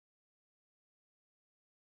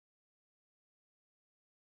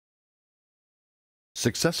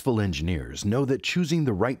Successful engineers know that choosing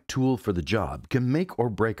the right tool for the job can make or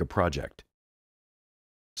break a project.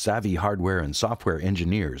 Savvy hardware and software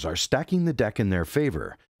engineers are stacking the deck in their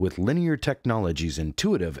favor with Linear Technology's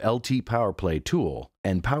intuitive LTpowerPlay tool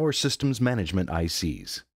and Power Systems Management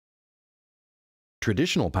ICs.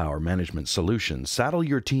 Traditional power management solutions saddle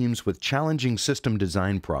your teams with challenging system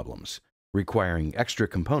design problems, requiring extra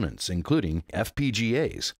components including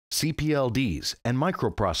FPGAs, CPLDs, and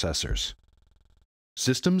microprocessors.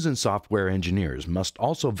 Systems and software engineers must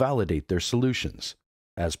also validate their solutions.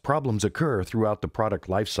 As problems occur throughout the product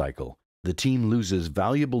lifecycle, the team loses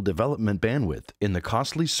valuable development bandwidth in the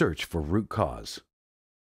costly search for root cause.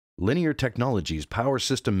 Linear Technology's Power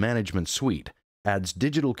System Management Suite adds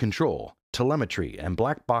digital control, telemetry, and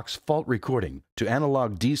black box fault recording to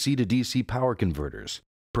analog DC to DC power converters,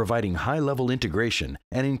 providing high-level integration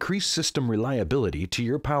and increased system reliability to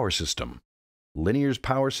your power system. Linear's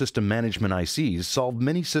Power System Management ICs solve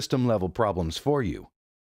many system-level problems for you.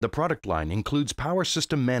 The product line includes power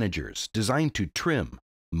system managers designed to trim,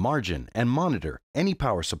 margin, and monitor any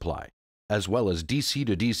power supply, as well as DC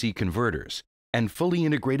to DC converters, and fully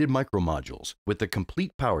integrated micromodules with the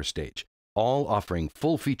complete power stage, all offering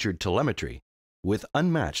full-featured telemetry with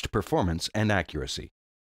unmatched performance and accuracy.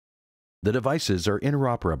 The devices are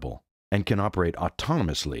interoperable and can operate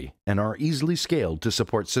autonomously and are easily scaled to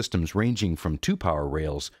support systems ranging from 2 power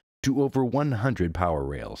rails to over 100 power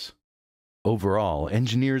rails. Overall,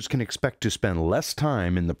 engineers can expect to spend less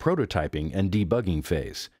time in the prototyping and debugging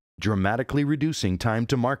phase, dramatically reducing time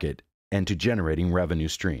to market and to generating revenue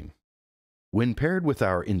stream. When paired with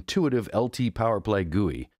our intuitive LTpowerPlay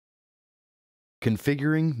GUI,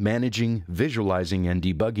 configuring, managing, visualizing, and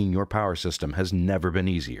debugging your power system has never been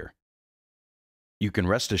easier. You can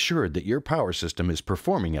rest assured that your power system is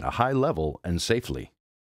performing at a high level and safely.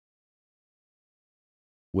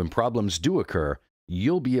 When problems do occur,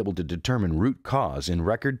 you'll be able to determine root cause in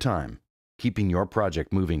record time, keeping your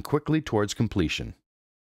project moving quickly towards completion.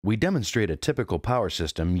 We demonstrate a typical power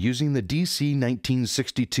system using the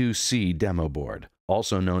DC1962C demo board,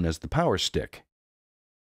 also known as the Power Stick.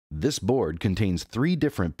 This board contains 3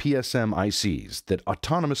 different PSM ICs that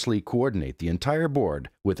autonomously coordinate the entire board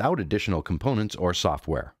without additional components or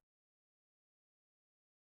software.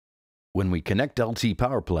 When we connect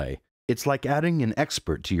LTpowerPlay, it's like adding an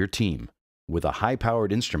expert to your team, with a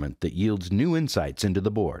high-powered instrument that yields new insights into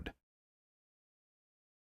the board.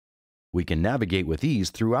 We can navigate with ease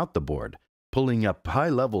throughout the board, pulling up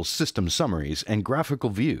high-level system summaries and graphical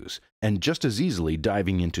views, and just as easily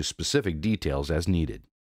diving into specific details as needed.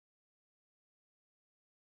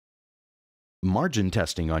 Margin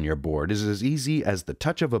testing on your board is as easy as the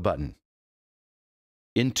touch of a button.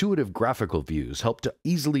 Intuitive graphical views help to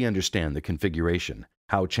easily understand the configuration,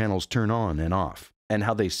 how channels turn on and off, and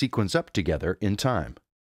how they sequence up together in time.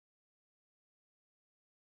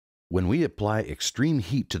 When we apply extreme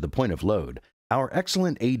heat to the point of load, our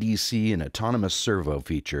excellent ADC and autonomous servo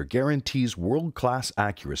feature guarantees world-class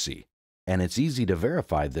accuracy, and it's easy to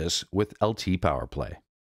verify this with LTpowerPlay.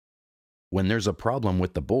 When there's a problem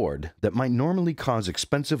with the board that might normally cause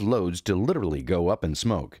expensive loads to literally go up in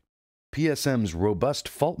smoke, PSM's robust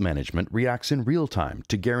fault management reacts in real time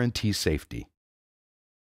to guarantee safety.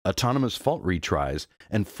 Autonomous fault retries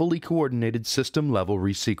and fully coordinated system-level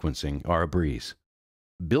resequencing are a breeze.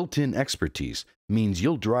 Built-in expertise means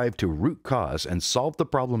you'll drive to root cause and solve the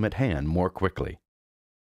problem at hand more quickly.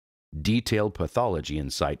 Detailed pathology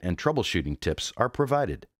insight and troubleshooting tips are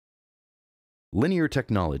provided. Linear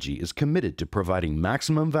Technology is committed to providing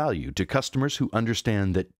maximum value to customers who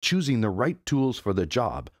understand that choosing the right tools for the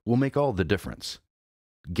job will make all the difference.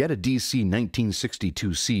 Get a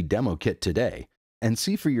DC1962C demo kit today and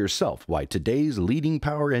see for yourself why today's leading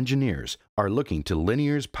power engineers are looking to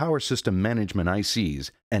Linear's Power System Management ICs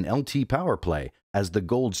and LTpowerPlay as the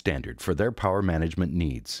gold standard for their power management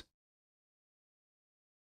needs.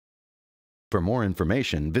 For more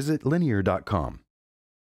information, visit linear.com.